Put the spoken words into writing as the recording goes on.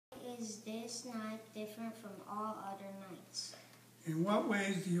is this night different from all other nights? In what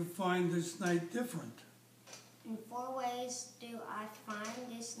ways do you find this night different? In 4 ways do I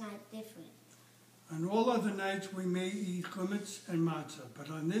find this night different. On all other nights we may eat chametz and matzah, but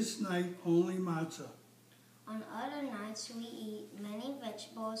on this night only matzah. On other nights we eat many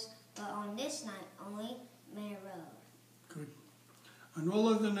vegetables, but on this night only marrow. Good. On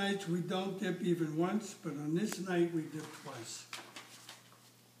all other nights we don't dip even once, but on this night we dip twice.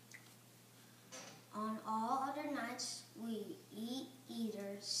 On all other nights we eat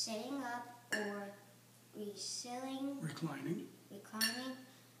either sitting up or reclining,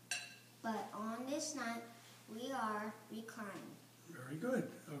 but on this night we are reclining. Very good,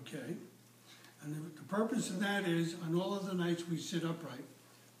 okay. And the purpose of that is, on all other nights we sit upright,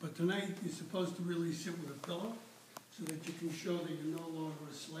 but tonight you're supposed to really sit with a pillow so that you can show that you're no longer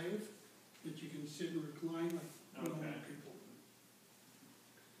a slave, that you can sit and recline like normal people.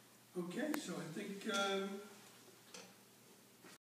 Okay, so I think